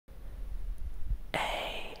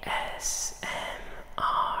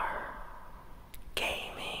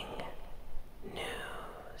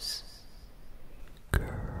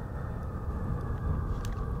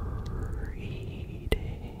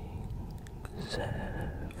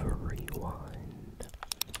everyone,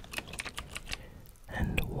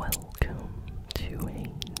 and welcome to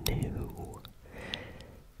a new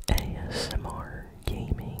ASMR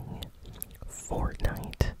Gaming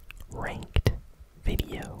Fortnite ranked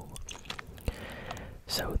video.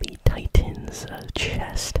 So the Titan's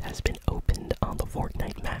chest has been opened on the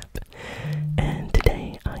Fortnite map, and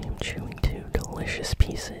today I am chewing 2 delicious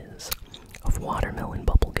pieces of watermelon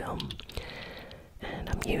bubblegum. And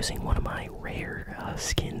I'm using one of my rare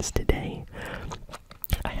skins today.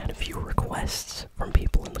 I had a few requests from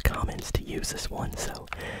people in the comments to use this one, so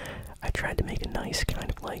I tried to make a nice kind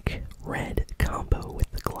of like red combo with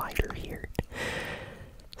the glider here.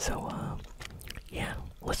 So, yeah,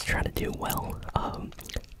 let's try to do well.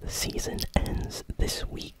 The season ends this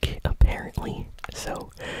week, apparently,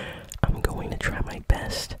 so I'm going to try my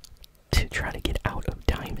best to try to get out of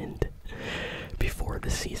Diamond before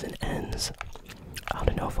the season ends. I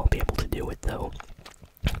don't know if I'll be able to do it though,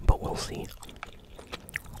 but we'll see.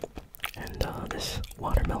 And this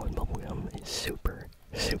watermelon bubblegum is super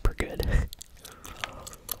good.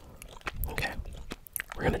 Okay,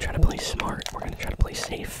 we're gonna try to play smart, we're gonna try to play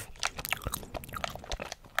safe.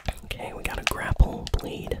 Okay, we got a grapple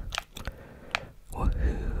blade.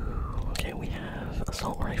 Woohoo! Okay, we have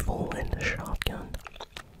assault rifle and a shotgun.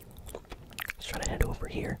 Let's try to head over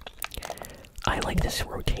here. I like this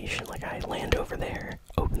rotation, like I land over there,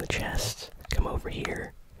 open the chests, come over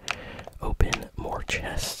here, open more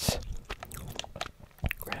chests,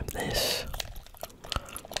 grab this.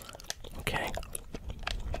 Okay,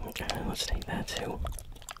 let's take that too.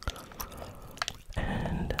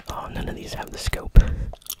 And, oh, none of these have the scope.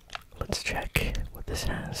 Let's check what this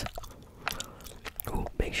has. Ooh,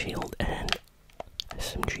 big shield and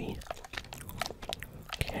SMG.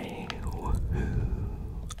 Okay, woohoo.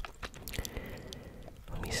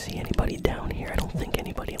 Let me see anybody down here. I don't think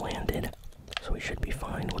anybody landed, so we should be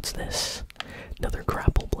fine. What's this? Another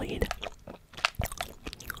grapple blade.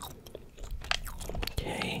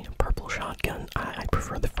 Okay, purple shotgun. I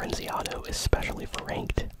prefer the frenzy auto, especially for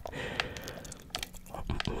ranked.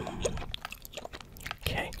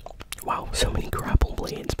 Okay, wow, so many grapple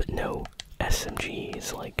blades, but no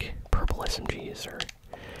SMGs, like purple SMGs or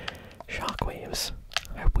shockwaves.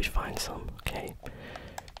 I hope we find some. Okay,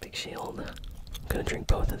 big shield. I'm gonna drink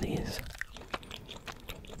both of these.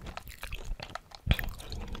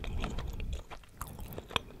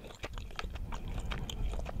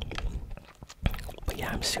 But yeah,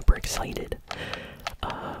 I'm super excited.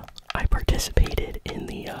 I participated in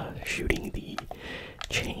the shooting the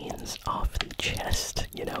chains off the chest,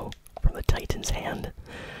 you know, from the Titan's hand.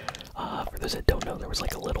 For those that don't know, there was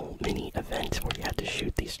like a little mini event where you had to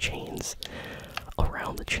shoot these chains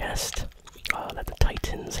around the chest that the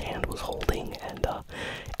Titan's hand was holding, and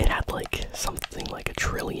it had like something like 1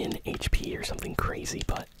 trillion HP or something crazy,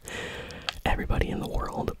 but everybody in the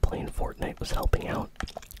world playing Fortnite was helping out.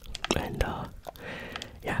 And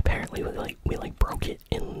yeah, apparently we broke it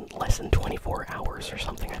in less than 24 hours or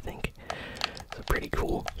something, I think. So pretty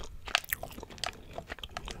cool.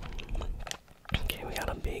 Okay, we got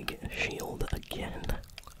a big shield again.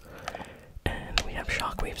 And we have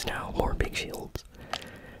shockwaves now, more big shields.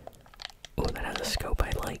 Oh, that has a scope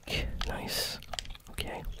I like. Nice.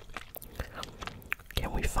 Okay.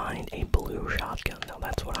 Can we find a blue shotgun? Now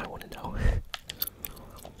that's what I want to know.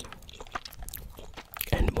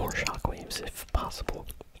 And more shockwaves if possible.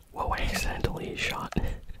 Whoa, I accidentally shot.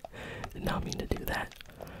 Did not mean to do that.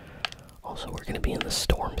 Also, we're gonna be in the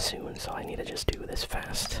storm soon, so I need to just do this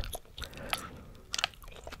fast.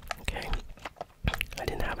 Okay. I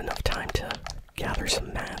didn't have enough time to gather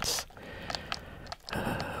some mats.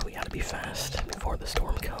 We gotta be fast before the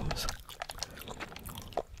storm comes.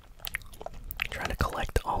 Try to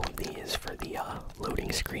collect all of these for the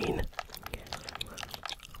loading screen.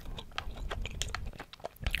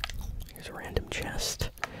 Here's a random chest.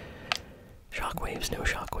 Shockwaves, no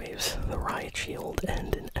shockwaves. The riot shield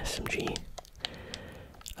and an SMG.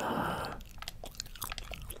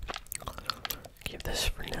 Give this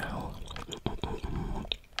for now.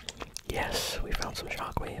 Yes, we found some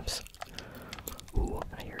shockwaves. Ooh,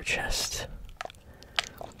 I hear a chest.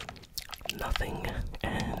 Nothing.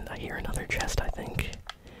 And I hear another chest, I think.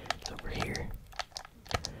 It's over here.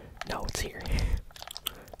 No, it's here.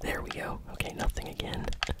 There we go. Okay, nothing again.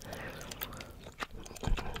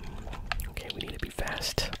 Okay, we need to be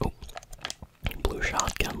fast. Oh, blue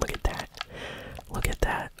shotgun. Look at that. Look at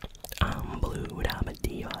that. I'm blue. Dabba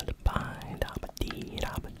dee dabba dabba dee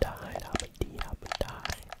dabba die dabba dee dabba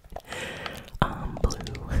die. I'm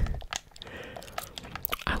blue.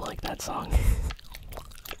 I like that song.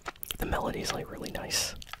 The melody's like really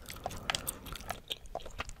nice.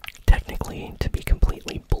 Technically, to be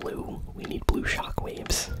completely blue, blue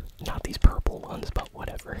shockwaves, not these purple ones, but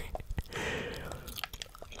whatever.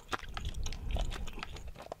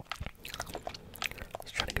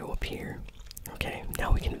 Let's try to go up here. Okay,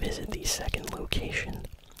 now we can visit the second location.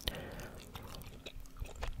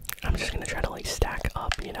 I'm just gonna try to like stack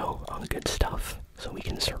up, you know, on good stuff so we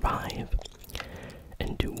can survive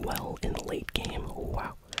and do well in the late game. Oh,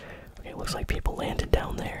 wow. Okay, looks like people landed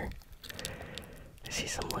down there. I see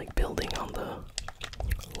some like building on the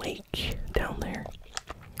lake down there.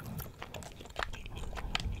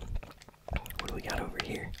 What do we got over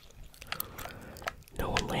here? No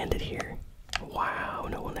one landed here. Wow,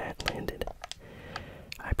 no one had landed.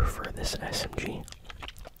 I prefer this SMG.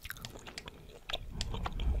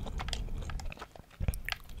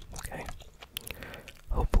 Okay.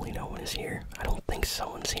 Hopefully no one is here. I don't think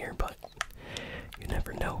someone's here, but you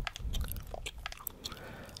never know.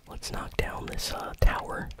 Let's knock down this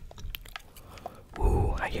tower.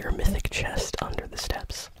 Ooh, I hear a mythic chest under the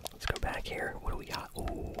steps. Let's go back here. What do we got?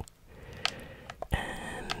 Ooh.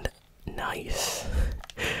 And nice.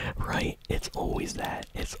 Right, it's always that.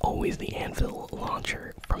 It's always the anvil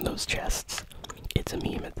launcher from those chests. It's a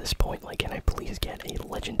meme at this point. Like, can I please get a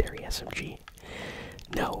legendary SMG?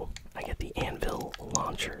 No, I get the anvil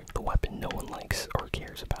launcher, the weapon no one likes or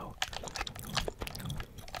cares about.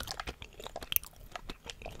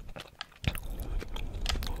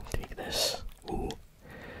 Take this. Ooh.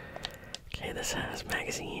 Okay, this has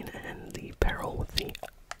magazine and the barrel with the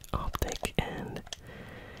optic, and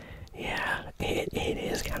yeah, it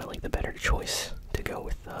is kind of like the better choice to go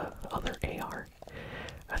with the other AR.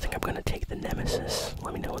 I think I'm gonna take the Nemesis.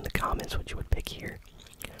 Let me know in the comments what you would pick here.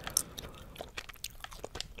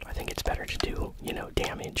 I think it's better to do, you know,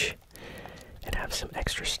 damage and have some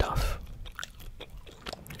extra stuff.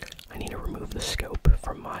 I need to remove the scope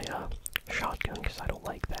from my shotgun because I don't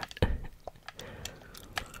like that.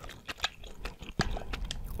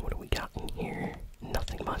 What do we got in here?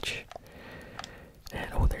 Nothing much. And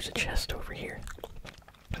oh, there's a chest over here.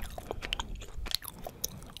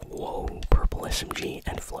 Whoa, purple SMG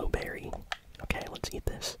and flowberry. Okay, let's eat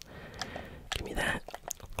this. Give me that.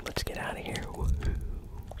 Let's get out of here.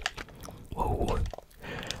 Whoa,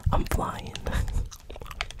 I'm flying.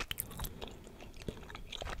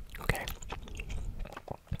 Okay.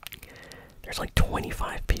 There's like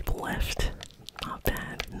 25 people left. Not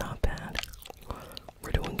bad, not bad.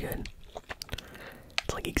 We're doing good.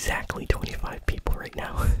 It's like exactly 25 people right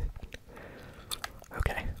now.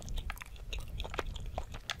 Okay.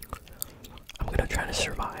 I'm gonna try to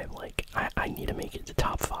survive. Like, I need to make it to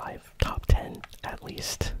top 5, top 10 at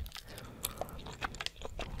least.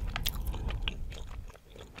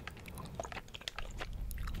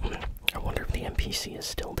 I wonder if the NPC is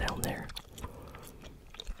still down there.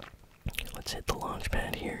 Let's hit the launch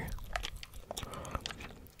pad here.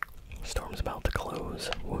 Storm's about to close.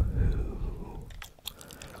 Woohoo.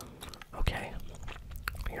 Okay.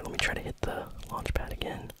 Here, let me try to hit the launch pad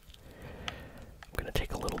again. I'm gonna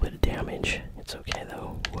take a little bit of damage. It's okay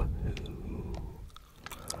though. Woohoo.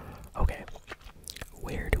 Okay.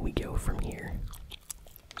 Where do we go from here?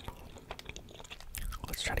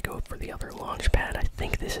 Let's try to go for the other launch pad. I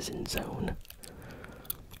think this is in zone.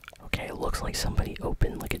 Okay, it looks like somebody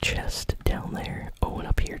opened like a chest down there. Oh, and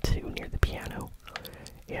up here too, near the piano.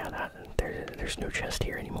 Yeah, there's no chest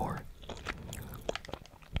here anymore.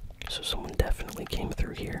 So someone definitely came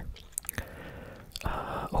through here.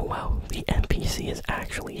 Oh wow, the NPC is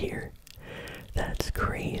actually here. That's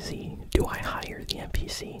crazy. Do I hire the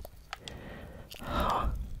NPC? Huh.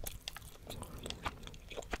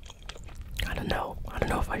 I don't know. I don't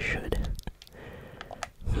know if I should.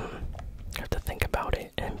 I have to think about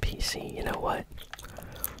it. NPC, you know what?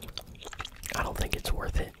 I don't think it's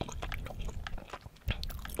worth it.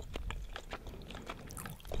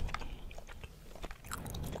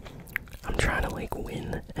 I'm trying to like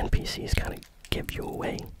win. NPCs kind of give you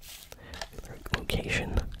away their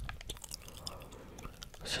location.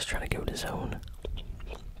 Let's just try to go to zone.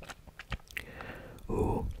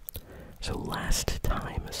 Ooh. So last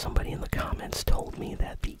time, somebody in the comments told me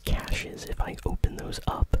that the caches, if I open those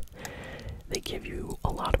up, they give you a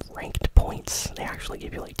lot of ranked points. They actually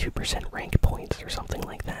give you like 2% rank points or something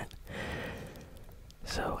like that.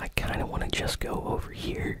 So I kind of want to just go over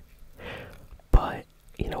here. But,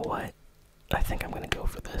 you know what? I think I'm going to go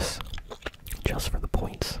for this. Just for the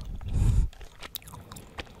points.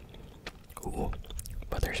 Ooh.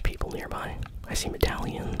 But there's people nearby. I see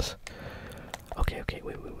medallions. Okay,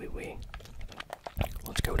 wait.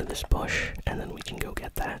 Let's go to this bush, and then we can go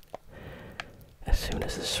get that. As soon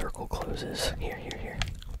as this circle closes. Here.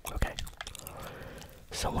 Okay.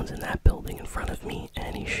 Someone's in that building in front of me,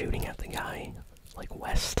 and he's shooting at the guy, like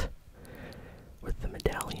west.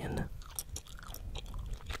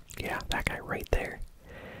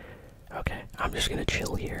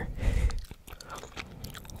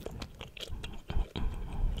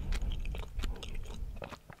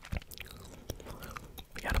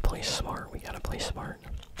 play smart. We gotta play smart.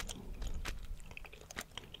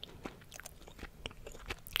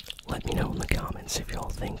 Let me know in the comments if y'all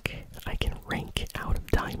think I can rank out of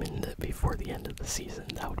diamond before the end of the season.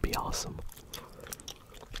 That would be awesome.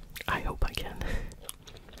 I hope I can.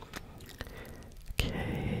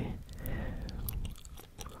 Okay.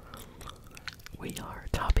 We are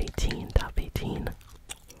top 18, top 18.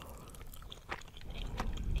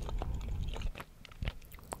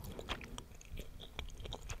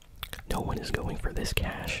 No one is going for this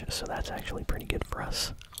cash, so that's actually pretty good for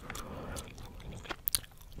us.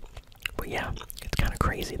 But yeah, it's kind of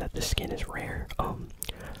crazy that this skin is rare.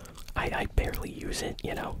 I barely use it,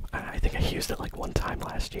 you know. I think I used it like one time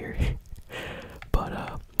last year. But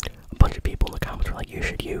a bunch of people in the comments were like, you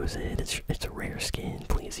should use it. It's a rare skin,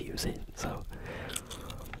 please use it. So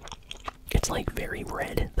it's like very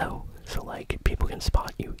red though, so like people can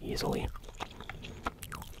spot you easily.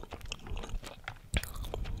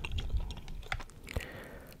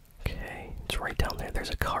 Okay, it's right down there. There's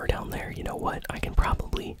a car down there. You know what? I can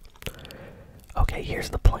probably... Okay, here's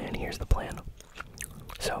the plan. Here's the plan.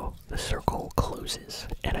 So the circle closes,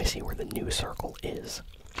 and I see where the new circle is.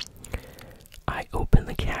 I open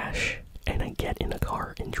the cache, and I get in a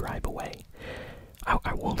car and drive away.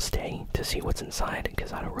 I won't stay to see what's inside,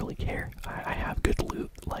 because I don't really care. I have good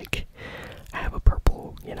loot, like, I have a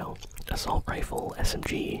purple, you know, assault rifle,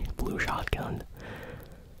 SMG, blue shotgun.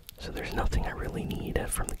 So there's nothing I really need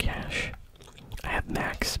from the cache. I have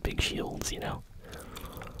max big shields, you know.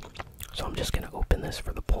 So I'm just gonna open this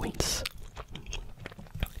for the points.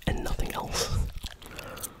 And nothing else.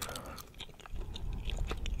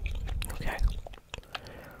 Okay.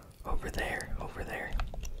 Over there, over there.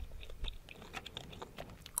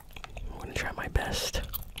 I'm gonna try my best.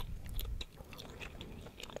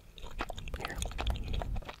 Here.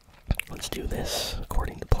 Let's do this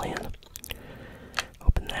according to plan.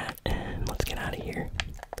 Open that and let's get out of here.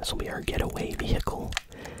 This will be our getaway vehicle.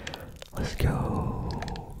 Let's go.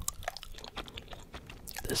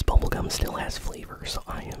 This bubblegum still has flavor, so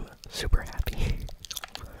I am super happy.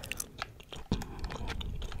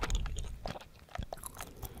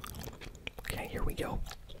 Okay, here we go.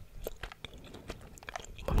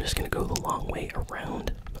 I'm just gonna go the long way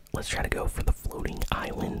around. Let's try to go for the floating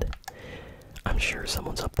island. I'm sure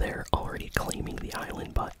someone's up there already claiming the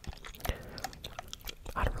island, but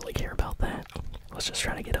I don't really care about that. Let's just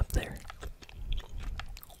try to get up there.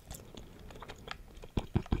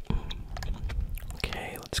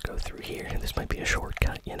 Okay, let's go through here. This might be a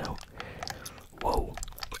shortcut, you know. Whoa.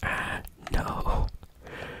 Ah, no.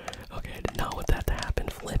 Okay, I did not want that to happen.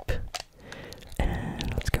 Flip.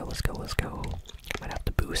 And let's go, let's go, let's go. Might have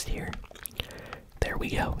to boost here. There we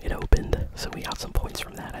go. It opened. So we got some points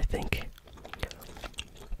from that, I think.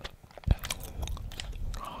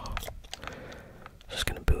 Just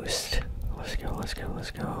gonna boost. Let's go, let's go,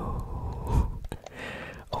 let's go.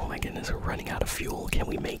 Oh my goodness, we're running out of fuel. Can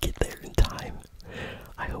we make it there in time?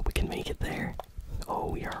 I hope we can make it there. Oh,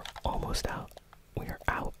 we are almost out. We are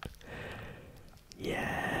out.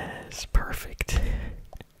 Yes, perfect.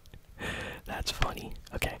 That's funny.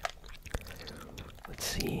 Okay. Let's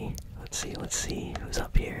see. Let's see, let's see. Who's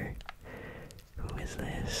up here? Who is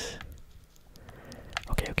this?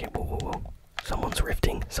 Okay, okay, whoa, whoa, whoa. Someone's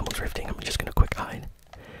rifting. Someone's rifting. I'm just gonna quick hide.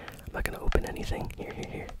 I'm not gonna open anything. Here,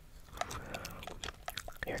 here, here.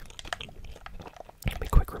 Here. Let me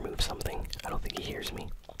quick remove something. I don't think he hears me.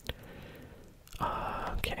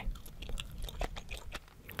 Okay.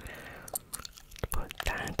 Put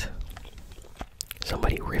that.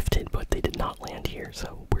 Somebody rifted, but they did not land here,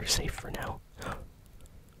 so we're safe for now.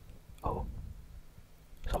 Oh.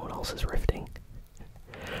 Someone else is rifting.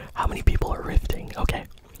 How many people are rifting? Okay.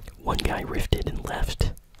 One guy rifted and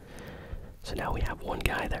left. So now we have one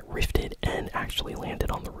guy that rifted and actually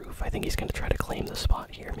landed on the roof. I think he's going to try to claim the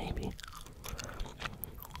spot here, maybe.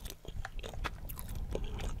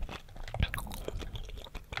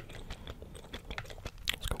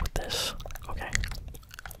 Let's go with this. Okay.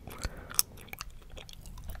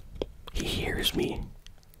 He hears me.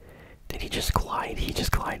 Did he just glide? He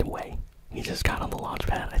just glided away. He just got on the launch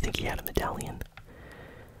pad. I think he had a medallion.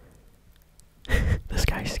 This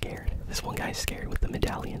guy's scared. This one guy's scared with the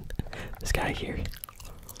medallion. This guy here.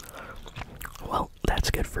 Well, that's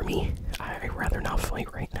good for me. I'd rather not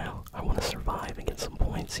fight right now. I want to survive and get some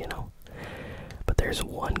points, you know. But there's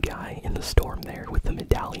one guy in the storm there with the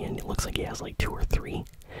medallion. It looks like he has like 2 or 3.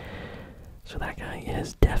 So that guy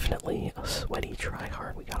is definitely a sweaty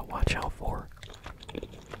tryhard we gotta watch out for.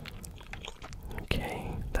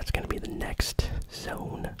 Okay, that's gonna be the next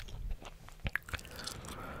zone.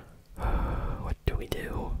 What do we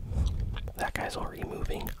do? That guy's already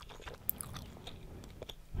moving.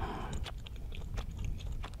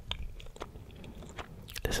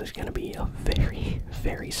 this is gonna be a very,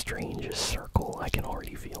 very strange circle. I can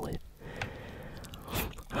already feel it.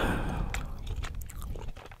 I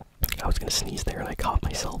was gonna sneeze there and I caught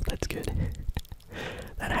myself. That's good.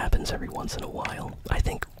 That happens every once in a while. I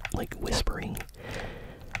think, like, whispering,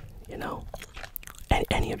 you know.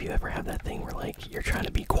 Any of you ever have that thing where, like, you're trying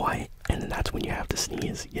to be quiet and then that's when you have to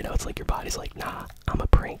sneeze? You know, it's like your body's like, nah, I'ma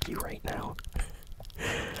prank you right now.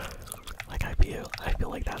 Like, I feel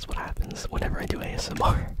like that's what happens whenever I do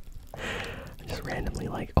ASMR. I'm just randomly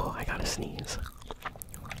like, oh, I gotta sneeze.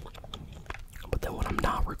 But then when I'm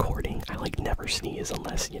not recording, I, like, never sneeze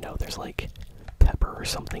unless, you know, there's, like, pepper or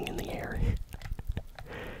something in the air.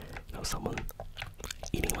 You know, someone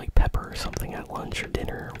eating, like, pepper or something at lunch or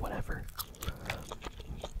dinner or whatever.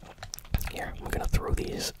 Here, I'm gonna throw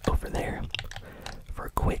these over there for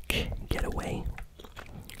a quick getaway.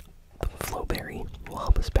 The flowberry will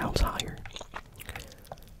help us bounce higher.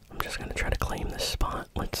 I'm just gonna try to claim this spot.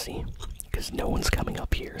 Let's see, because no one's coming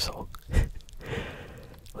up here, so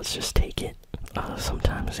let's just take it.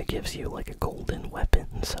 Sometimes it gives you like a golden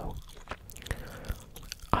weapon, so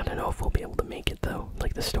I don't know if we'll be able to make it though.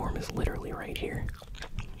 Like, the storm is literally right here.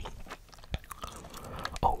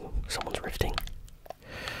 Oh, someone's rifting.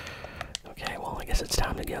 Okay, well, I guess it's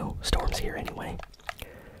time to go. Storm's here anyway.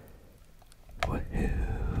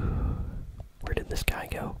 Woohoo. Where did this guy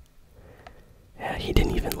go? Yeah, he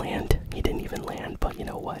didn't even land. He didn't even land, but you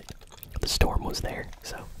know what? The storm was there,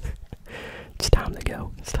 so it's time to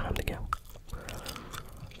go. It's time to go.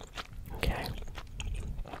 Okay.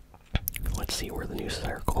 Let's see where the new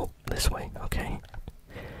circle. This way, okay.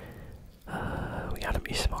 We gotta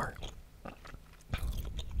be smart.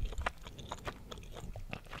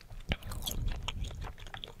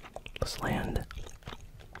 Let's land.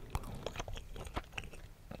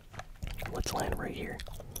 Let's land right here.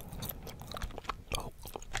 Oh.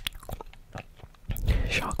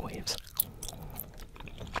 Shockwaves.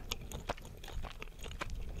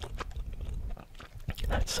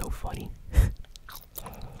 That's so funny.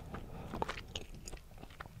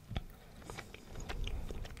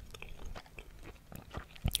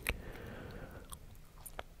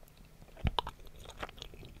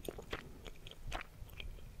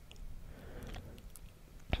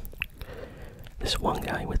 This one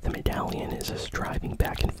guy with the medallion is just driving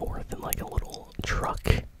back and forth in like a little truck,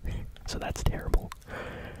 so that's terrible.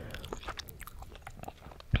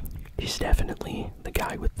 He's definitely the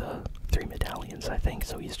guy with the 3 medallions, I think,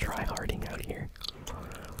 so he's tryharding out here.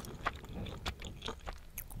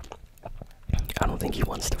 I don't think he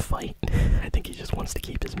wants to fight. I think he just wants to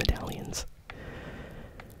keep his medallions.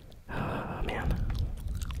 Man.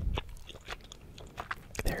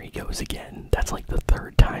 There he goes again. That's like the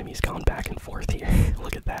 3rd time he's gone back and forth here.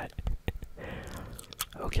 Look at that.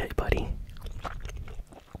 Okay, buddy.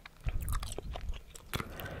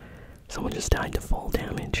 Someone just died to fall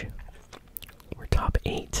damage. We're top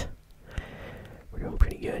 8. We're doing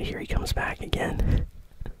pretty good. Here he comes back again.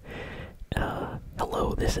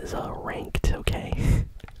 Hello, this is ranked, okay?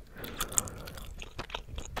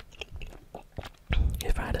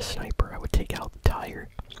 If I had a sniper, I would take out the tire.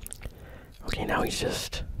 Okay, now he's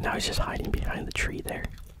just hiding behind the tree there.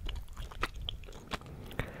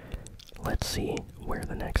 Let's see where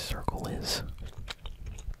the next circle is.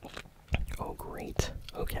 Oh, great.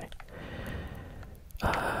 Okay.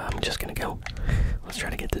 I'm just gonna go. Let's try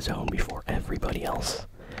to get the zone before everybody else.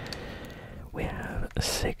 We have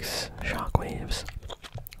 6 shockwaves.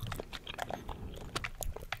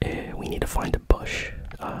 We need to find a bush.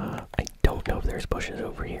 I don't know if there's bushes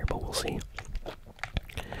over here, but we'll see.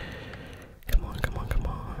 Come on, come on, come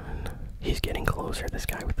on. He's getting closer, this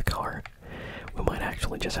guy with the car. We might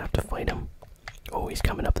actually just have to fight him. Oh, he's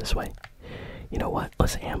coming up this way. You know what?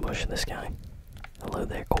 Let's ambush this guy. Hello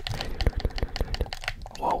there. Oh.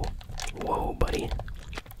 Whoa. Whoa, buddy.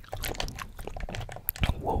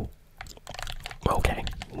 Whoa. Okay.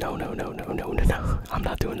 No, no, no, no, no, no, no. I'm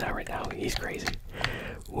not doing that right now. He's crazy.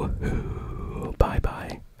 Woohoo.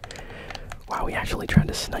 Bye-bye. Wow, he actually tried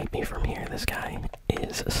to snipe me from here. This guy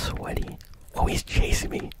is sweaty. Oh, he's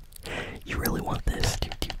chasing me. You really want this?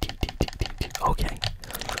 Okay.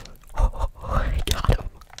 Oh, I got him.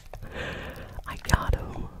 I got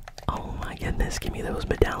him. Oh my goodness, give me those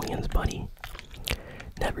medallions, buddy.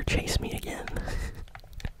 Never chase me again.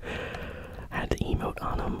 I had to emote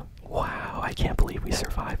on him. Wow, I can't believe we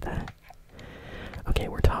survived that. Okay,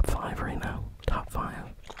 we're top 5 right now. Top 5.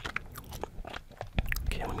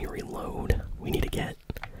 Okay, let me reload. We need to get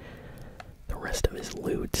the rest of his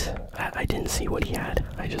loot. I didn't see what he had.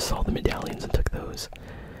 I just saw the medallions and took those.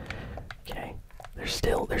 Okay. There's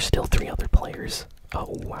still 3 other players.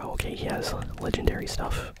 Oh wow, okay, he has legendary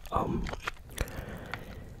stuff.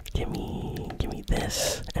 Give me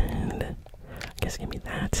this, and I guess give me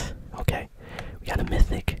that. Okay, we got a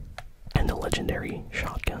mythic and a legendary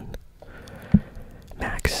shotgun.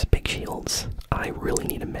 Max, big shields. I really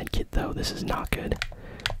need a medkit though. This is not good.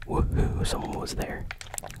 Woohoo! Someone was there.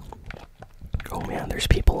 Oh man, there's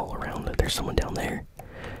people all around. There's someone down there.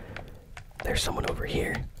 There's someone over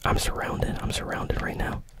here. I'm surrounded. I'm surrounded right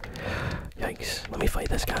now. Yikes. Let me fight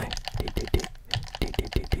this guy.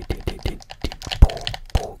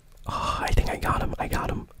 Oh, I think I got him. I got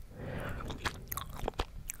him.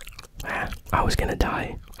 I was gonna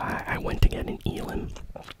die. I went to get an Elim.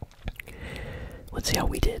 Let's see how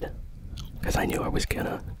we did. Because I knew I was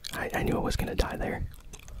gonna die there.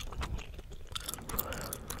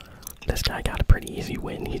 This guy got a pretty easy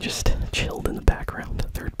win. He just chilled in the background,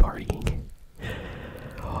 third partying.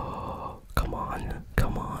 Oh, come on,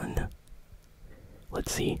 come on.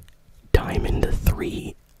 Let's see. Diamond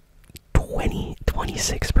 3,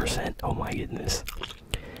 26%. Oh my goodness.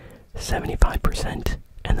 75%,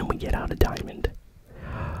 and then we get out a diamond.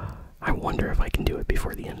 I wonder if I can do it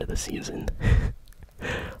before the end of the season.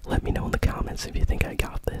 Let me know in the comments if you think I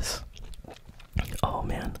got this. Oh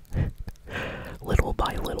man. Little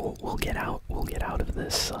by little, we'll get out of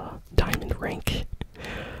this diamond rank.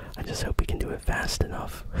 I just hope we can do it fast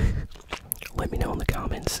enough. Let me know in the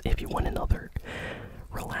comments if you want another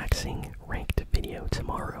relaxing ranked video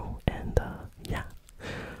tomorrow. And yeah,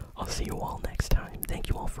 I'll see you all next time. Thank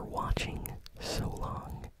you all for watching. So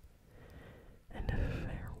long.